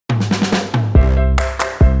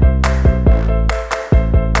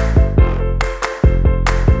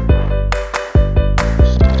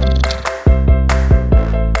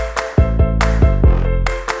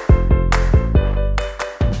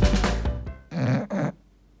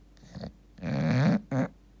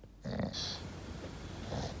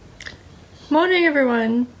Morning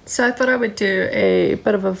everyone! So I thought I would do a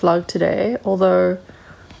bit of a vlog today, although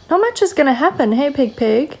not much is gonna happen. Hey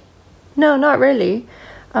pig. No, not really.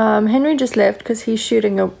 Henry just left because he's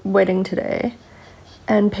shooting a wedding today,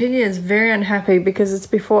 and Piggy is very unhappy because it's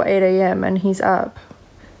before 8 AM and he's up.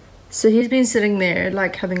 So he's been sitting there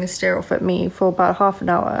like having a stare off at me for about half an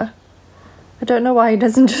hour. I don't know why he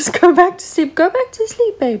doesn't just go back to sleep. Go back to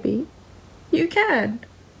sleep, baby. You can.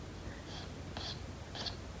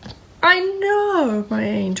 I know, my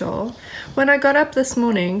angel. When I got up this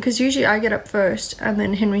morning, because usually I get up first and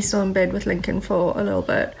then Henry's still in bed with Lincoln for a little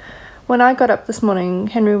bit. When I got up this morning,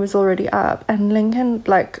 Henry was already up and Lincoln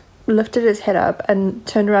like lifted his head up and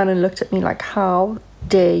turned around and looked at me like, how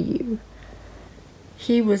dare you?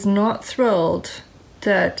 He was not thrilled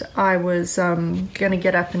that I was gonna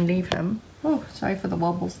get up and leave him. Oh, sorry for the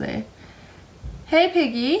wobbles there. Hey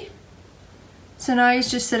Piggy. So now he's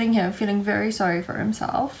just sitting here feeling very sorry for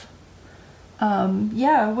himself.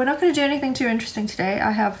 Yeah, we're not going to do anything too interesting today.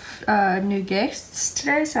 I have new guests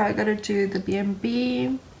today, so I got to do the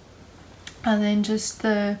B&B and then just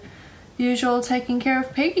the usual taking care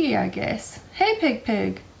of Piggy, I guess. Hey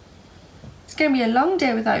pig. It's going to be a long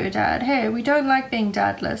day without your dad. Hey, we don't like being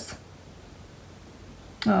dadless.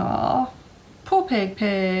 Aww, poor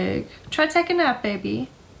pig. Try to take a nap, baby.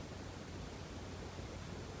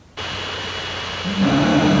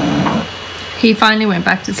 He finally went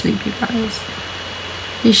back to sleep, you guys.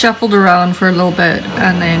 He shuffled around for a little bit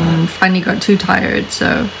and then finally got too tired,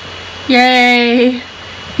 so yay!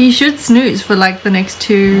 He should snooze for like the next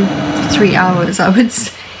 2 to 3 hours, I would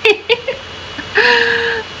say.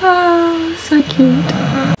 Oh, so cute.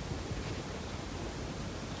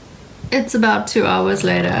 It's about 2 hours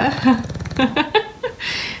later.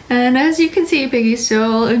 And as you can see, Piggy's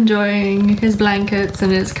still enjoying his blankets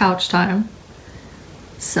and his couch time.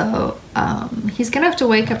 So he's gonna have to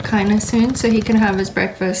wake up kind of soon so he can have his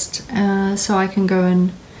breakfast so I can go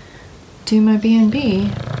and do my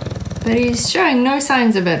B&B. But he's showing no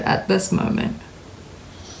signs of it at this moment.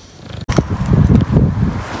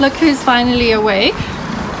 Look who's finally awake.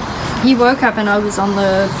 He woke up and I was on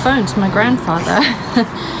the phone to my grandfather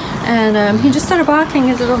and he just started barking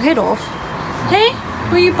his little head off. Hey,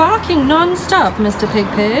 were you barking non-stop, Mr. Pig?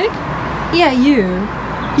 Yeah, you.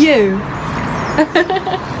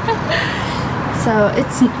 So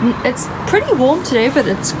it's pretty warm today, but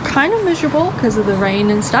it's kind of miserable because of the rain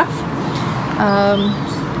and stuff.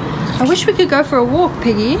 I wish we could go for a walk,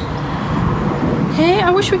 Piggy. Hey, I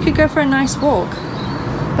wish we could go for a nice walk,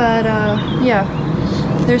 but yeah,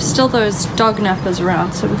 there's still those dog nappers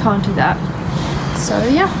around, so we can't do that. So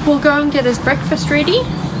yeah, we'll go and get his breakfast ready.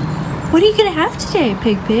 What are you gonna have today,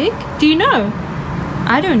 pig? Do you know?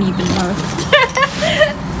 I don't even know.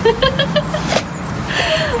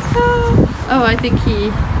 Oh, I think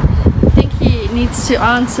he needs to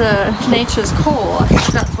answer nature's call. I think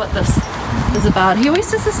that's what this is about. He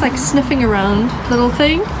always does this like sniffing around little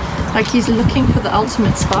thing, like he's looking for the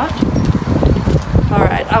ultimate spot.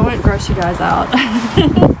 Alright, I won't gross you guys out.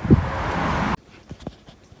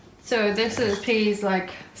 So this is P's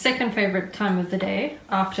like second favorite time of the day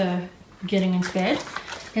after getting into bed,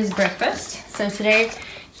 his breakfast. So today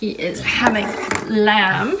he is having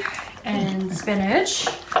lamb and spinach.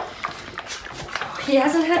 He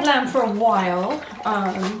hasn't had lamb for a while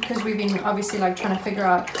because we've been obviously like trying to figure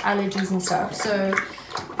out allergies and stuff. So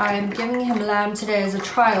I'm giving him lamb today as a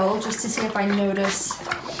trial just to see if I notice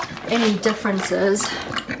any differences,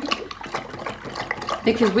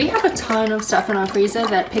 because we have a ton of stuff in our freezer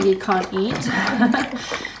that Piggy can't eat.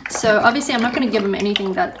 So obviously I'm not going to give him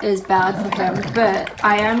anything that is bad for him, but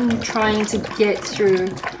I am trying to get through,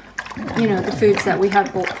 you know, the foods that we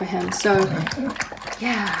have bought for him. So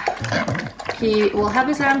yeah, he will have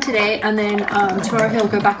his lamb today, and then tomorrow he'll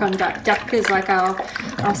go back on duck. Duck is like our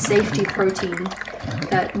safety protein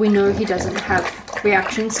that we know he doesn't have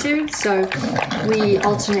reactions to, so we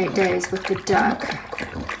alternate days with the duck.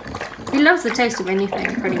 He loves the taste of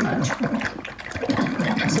anything pretty much,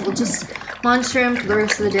 so we'll just monitor him for the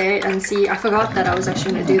rest of the day and see. I forgot that I was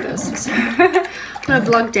actually going to do this. So on a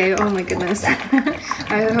vlog day, oh my goodness.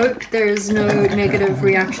 I hope there's no negative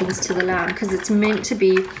reactions to the lamb, because it's meant to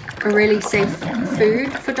be a really safe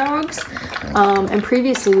food for dogs. And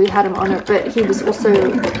previously we had him on it, but he was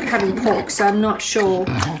also having pork, so I'm not sure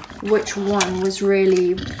which one was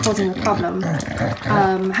really causing the problem.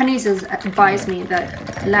 Honey's has advised me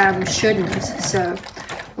that lamb shouldn't, so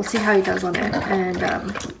we'll see how he does on it, and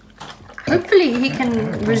hopefully he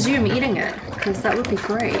can resume eating it, because that would be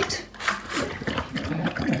great.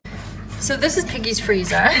 So this is Piggy's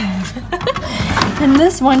freezer. In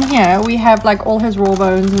this one here, we have like all his raw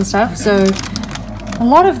bones and stuff. So A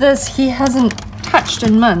lot of this he hasn't touched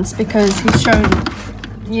in months because he's shown,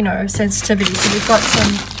 you know, sensitivity. So we've got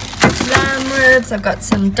some lamb ribs, I've got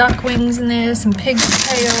some duck wings in there, some pig's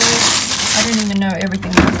tails. I don't even know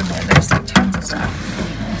everything that's in there. There's like tons of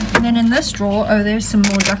stuff. And then in this drawer, oh, there's some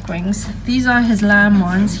more duck wings. These are his lamb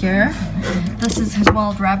ones here. This is his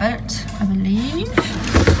wild rabbit, I believe.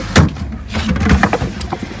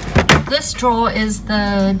 This drawer is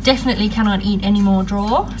the definitely cannot eat anymore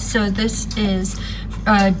drawer. So this is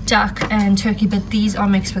duck and turkey, but these are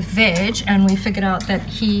mixed with veg, and we figured out that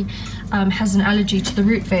he has an allergy to the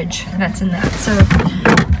root veg that's in that. So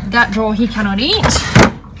that drawer he cannot eat.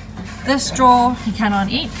 This drawer he cannot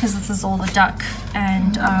eat because this is all the duck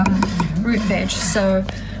and root veg. So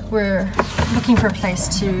we're looking for a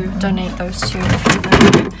place to donate those to.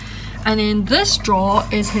 And then this drawer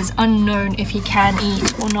is his unknown if he can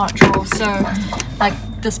eat or not drawer. So like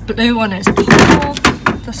this blue one is pork,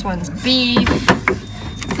 this one's beef.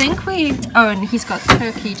 I think oh, and he's got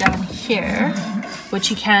turkey down here, which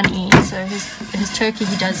he can eat. So his turkey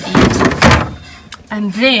he does eat.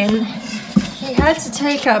 And then he had to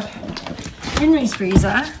take up Henry's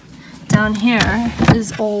freezer. Down here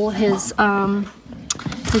is all his duck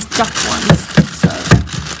ones. So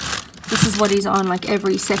this is what he's on like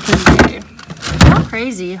every second day. How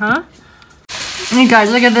crazy, huh? Hey guys,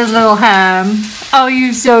 look at this little ham. Oh,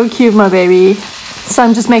 you're so cute, my baby. So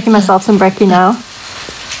I'm just making myself some brekkie now.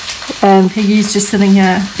 And Piggy's just sitting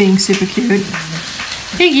here being super cute.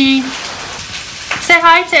 Piggy, say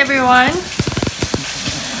hi to everyone.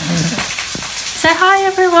 Say hi,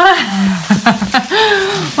 everyone.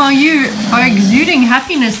 Well, you are exuding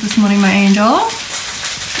happiness this morning, my angel.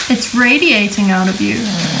 It's radiating out of you.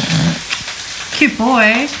 Cute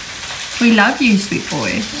boy. We love you, sweet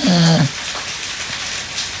boy.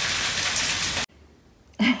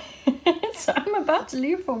 So I'm about to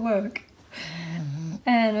leave for work.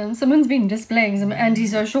 And someone's been displaying some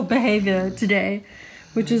antisocial behavior today,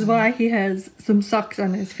 which is why he has some socks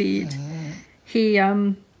on his feet. He,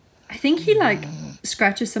 I think he like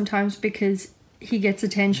scratches sometimes because he gets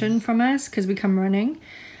attention from us because we come running.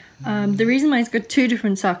 The reason why he's got two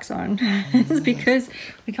different socks on is because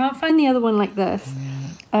we can't find the other one like this.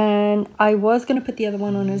 And I was going to put the other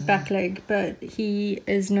one on his back leg, but he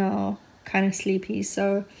is now kind of sleepy.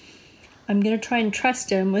 So I'm going to try and trust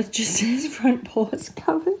him with just his front paws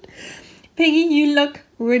covered. Piggy, you look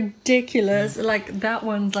ridiculous. Like that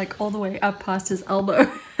one's like all the way up past his elbow.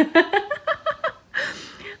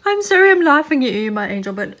 I'm sorry I'm laughing at you, my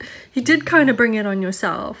angel, but you did kind of bring it on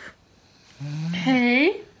yourself.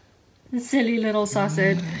 Hey, silly little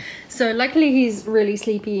sausage. So luckily he's really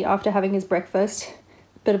sleepy after having his breakfast.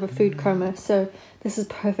 Bit of a food coma. So this is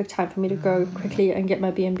perfect time for me to go quickly and get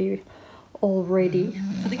my B&B all ready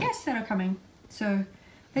for the guests that are coming. So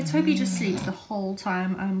let's hope he just sleeps the whole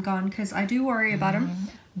time I'm gone, because I do worry about him,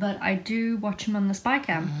 but I do watch him on the spy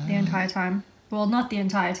cam the entire time. Well, not the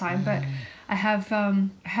entire time, but I have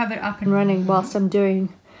it up and running whilst I'm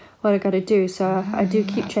doing what I gotta do. So I do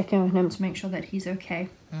keep checking on him to make sure that he's okay.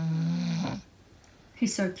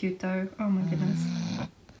 He's so cute though. Oh my goodness.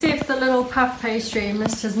 See if the little puff pastry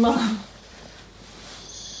missed his mom.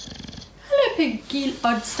 Hello, Piggy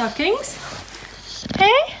Odd Stockings.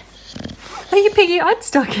 Hey? Are you Piggy Odd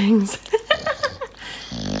Stockings?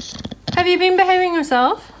 Have you been behaving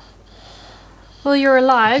yourself? Well, you're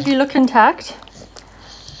alive. You look intact.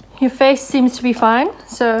 Your face seems to be fine.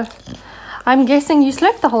 So I'm guessing you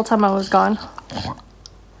slept the whole time I was gone.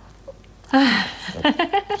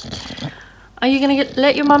 Are you gonna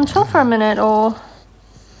let your mom chill for a minute, or?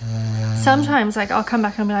 Sometimes like I'll come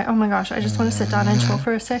back and be like, oh my gosh, I just want to sit down and chill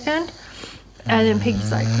for a second. And then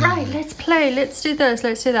Piggy's like, right, let's play, let's do this,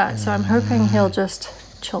 let's do that. So I'm hoping he'll just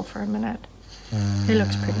chill for a minute. He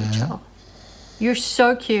looks pretty chill. You're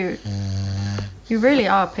so cute. You really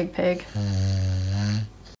are, Pig.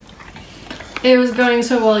 It was going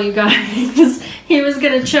so well, you guys. He was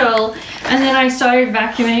gonna chill, and then I started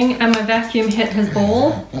vacuuming and my vacuum hit his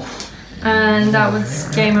ball. And that was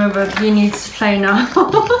game over. He needs to play now.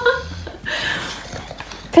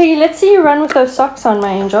 Piggy, let's see you run with those socks on,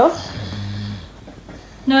 my angel.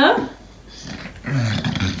 No?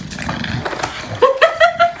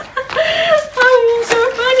 Oh, you're so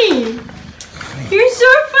funny. You're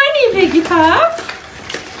so funny, Piggy Puff.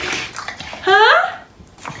 Huh?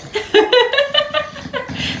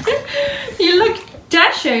 You look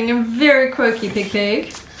dashing and very quirky,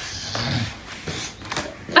 Pig.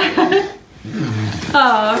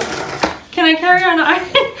 Oh, can I carry on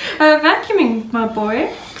vacuuming, my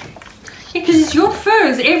boy? Because it's your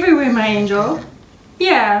furs everywhere, my angel.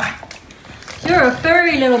 Yeah, you're a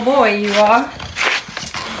furry little boy, you are.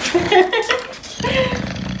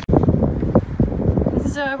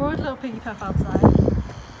 So I brought little Piggy Puff outside.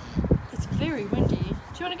 It's very windy.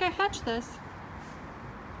 Do you want to go fetch this?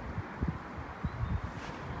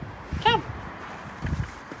 Come.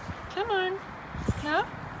 Come on. No?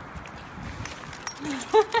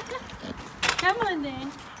 Come on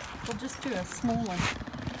then. We'll just do a small one.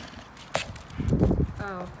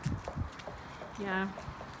 Oh. Yeah.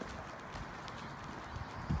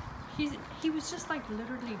 He was just like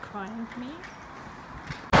literally crying for me.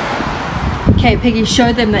 Okay, Piggy,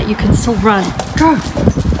 show them that you can still run. Go!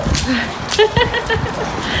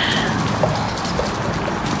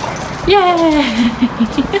 Yay!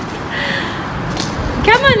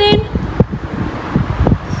 Come on in.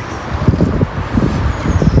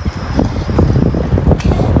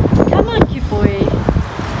 Come on, cute boy.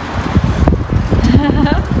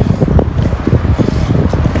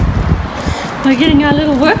 We're getting our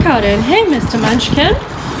little workout in. Hey, Mr. Munchkin.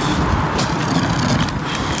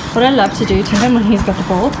 What I love to do to him when he's got the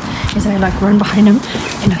ball is I like run behind him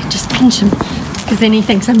and I just pinch him because then he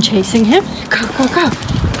thinks I'm chasing him. Go, go, go.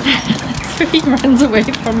 So he runs away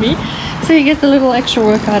from me. So he gets a little extra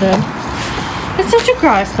workout in. It's such a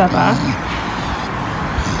grass, Baba.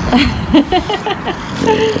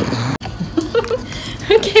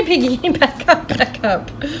 Okay, Piggy, back up, back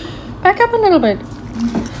up. Back up a little bit.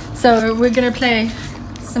 So we're going to play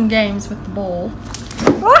some games with the ball.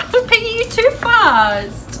 Oh, Piggy, you're too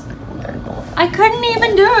fast. I couldn't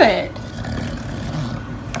even do it.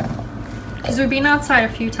 Because we've been outside a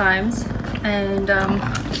few times and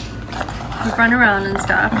we've run around and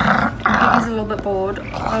stuff. Piggy's a little bit bored.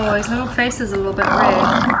 Oh, his little face is a little bit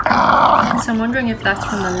red. So I'm wondering if that's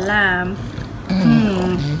from the lamb.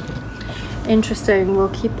 Interesting. We'll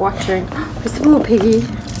keep watching. Where's the ball, Piggy?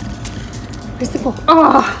 Where's the ball?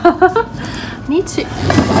 Oh! Need to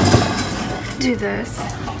do this.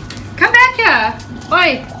 Come back here!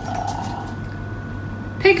 Oi!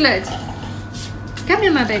 Piglet! Come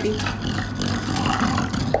here, my baby.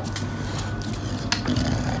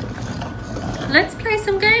 Let's play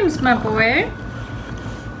some games, my boy.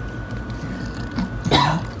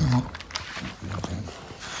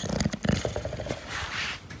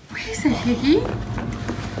 Where is it, Piggy?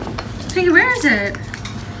 Piggy, where is it?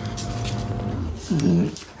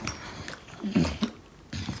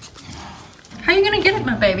 How are you gonna get it,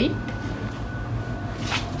 my baby?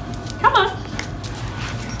 Come on.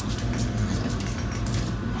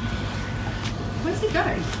 Where's he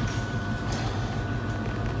going?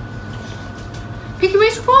 Piggy,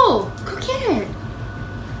 where's your ball? Go get it.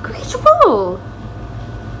 Go get your ball.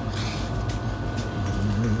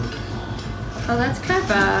 Oh, that's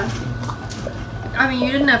clever. I mean,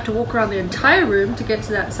 you didn't have to walk around the entire room to get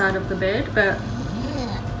to that side of the bed, but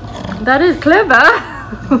that is clever.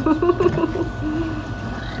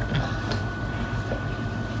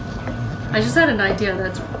 I just had an idea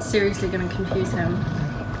that's seriously going to confuse him.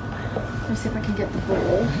 Let me see if I can get the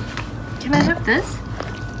ball. Can I have this?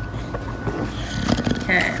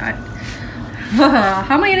 Okay.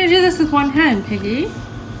 How am I going to do this with one hand, Piggy?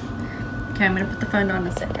 Okay, I'm going to put the phone down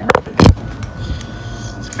a second.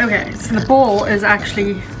 Okay, so the ball is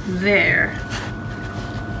actually there.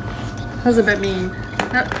 That's a bit mean.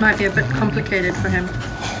 That might be a bit complicated for him.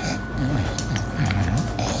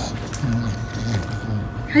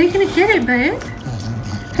 How are you gonna get it, babe?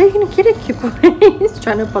 How are you gonna get it, cute boy? He's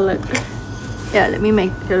trying to pull it. Yeah, let me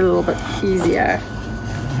make it a little bit easier.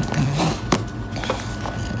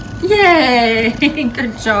 Yay!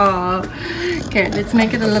 Good job. Okay, let's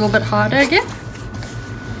make it a little bit harder again.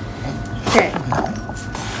 Okay.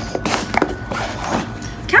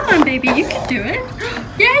 Come on, baby, you can do it.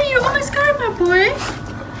 Yeah, you almost got it, my boy.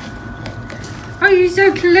 Oh, you're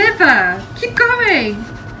so clever. Keep going.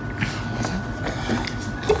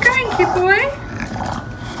 Keep going, cute boy.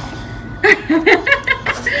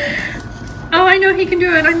 Oh, I know he can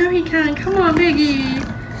do it. I know he can. Come on, Piggy.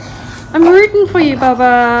 I'm rooting for you,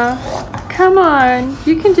 Baba. Come on.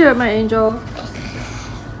 You can do it, my angel.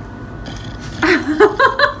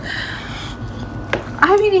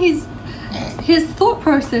 I mean, his thought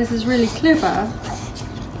process is really clever.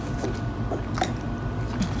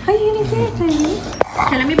 How are you gonna get it, baby?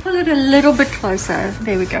 Okay, let me pull it a little bit closer.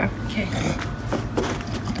 There we go. Okay.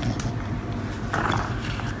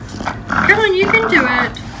 Come on, you can do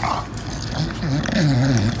it.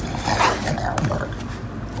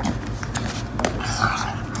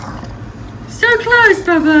 So close,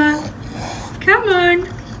 Baba. Come on.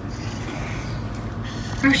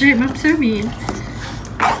 Oh shame, I'm so mean.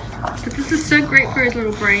 But this is so great for his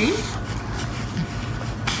little brain.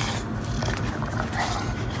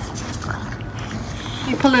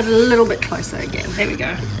 You pull it a little bit closer again. There we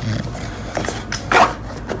go.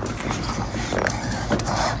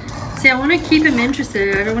 See, I want to keep him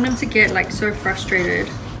interested. I don't want him to get like so frustrated.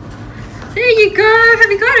 There you go. Have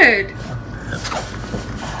you got it?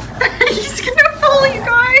 He's gonna fall, you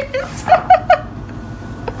guys.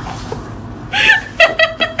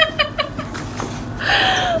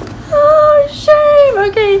 Oh, shame.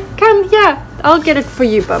 Okay, come here. I'll get it for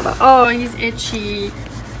you, Bubba. Oh, he's itchy.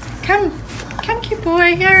 Come, cute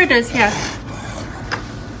boy. Here it is. Here.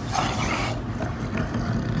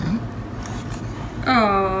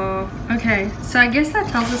 Oh, okay. So I guess that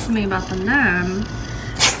tells us something about the lamb.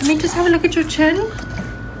 Let me just have a look at your chin.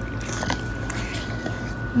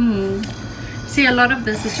 See, a lot of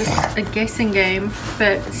this is just a guessing game,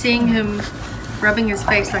 but seeing him rubbing his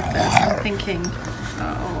face like this, I'm thinking,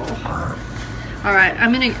 oh. Alright,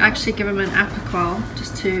 I'm gonna actually give him an Apoquel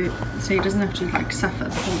just so he doesn't have to like suffer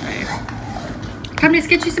the whole day. Come, let's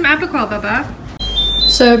get you some Apoquel, Bubba.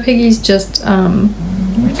 So Piggy's just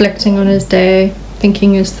reflecting on his day,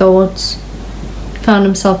 thinking his thoughts. Found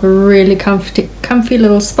himself a really comfy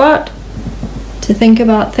little spot to think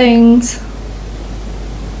about things.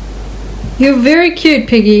 You're very cute,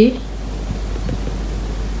 Piggy.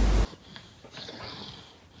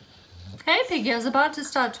 Hey Piggy, I was about to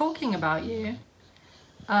start talking about you.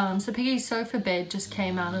 So Piggy's sofa bed just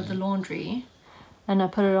came out of the laundry and I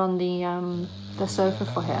put it on the sofa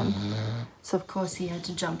for him. So of course he had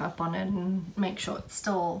to jump up on it and make sure it's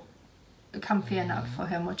still comfy enough for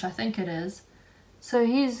him, which I think it is. So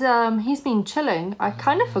he's been chilling. I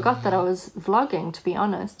kind of forgot that I was vlogging, to be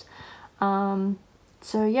honest.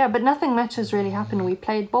 So yeah, but nothing much has really happened. We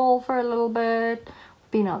played ball for a little bit,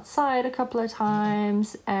 been outside a couple of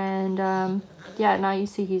times, and yeah, now you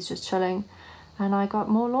see he's just chilling. And I got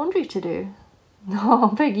more laundry to do.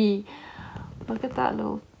 Oh, Piggy, look at that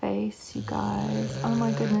little face, you guys. Oh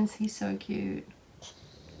my goodness, he's so cute.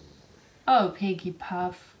 Oh, Piggy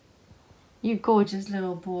Puff, you gorgeous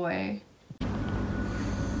little boy.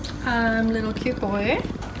 Little cute boy.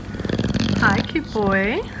 Hi, cute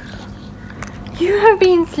boy. You have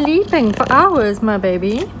been sleeping for hours, my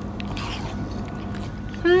baby.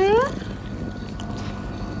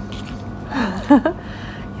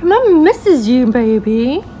 Your mum misses you,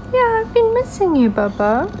 baby. Yeah, I've been missing you,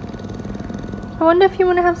 Bubba. I wonder if you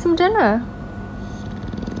want to have some dinner.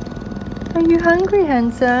 Are you hungry,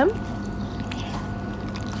 handsome?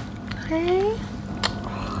 Hey?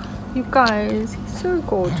 You guys, he's so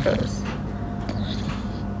gorgeous.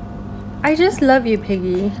 I just love you,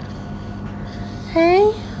 Piggy.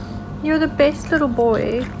 Hey? You're the best little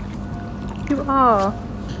boy. You are.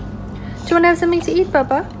 Do you want to have something to eat,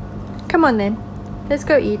 Bubba? Come on then. Let's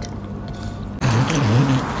go eat.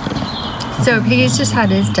 So Piggy's just had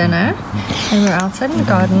his dinner and we're outside in the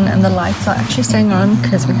garden and the lights are actually staying on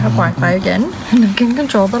because we have Wi-Fi again and I can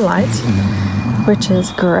control the lights, which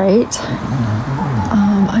is great.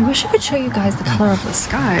 I wish I could show you guys the color of the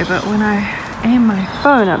sky, but when I aim my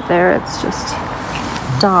phone up there it's just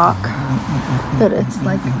dark, but it's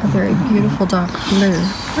like a very beautiful dark blue.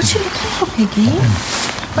 What you looking for, Piggy?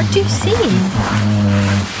 What do you see?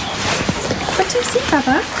 What do you see,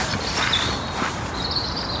 Bubba?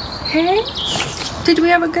 Hey? Did we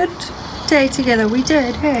have a good day together? We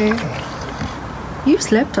did, hey? You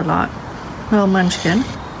slept a lot, little munchkin.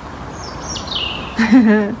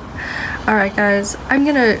 Alright guys, I'm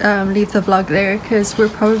gonna leave the vlog there because we're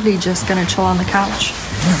probably just gonna chill on the couch.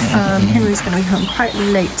 Henry's gonna be home quite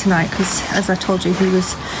late tonight because, as I told you, he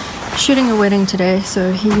was shooting a wedding today,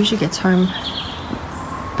 so he usually gets home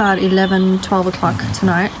about 11-12 o'clock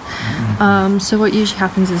tonight. So what usually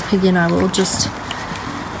happens is Piggy and I will just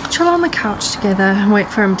chill on the couch together and wait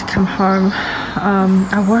for him to come home.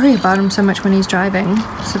 I worry about him so much when he's driving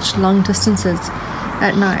such long distances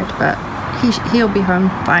at night, but he'll be home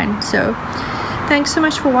fine. So thanks so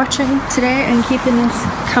much for watching today and keeping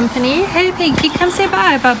us company. Hey Piggy, come say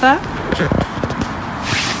bye, Bubba.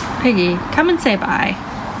 Piggy, come and say bye.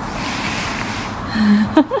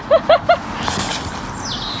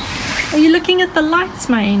 Are you looking at the lights,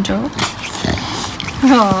 my angel?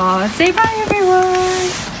 Oh, say bye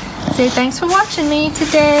everyone. Say thanks for watching me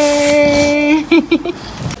today.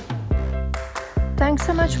 Thanks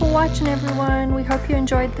so much for watching, everyone. We hope you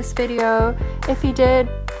enjoyed this video. If you did,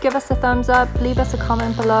 give us a thumbs up, leave us a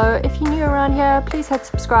comment below. If you're new around here, please hit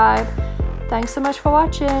subscribe. Thanks so much for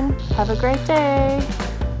watching. Have a great day.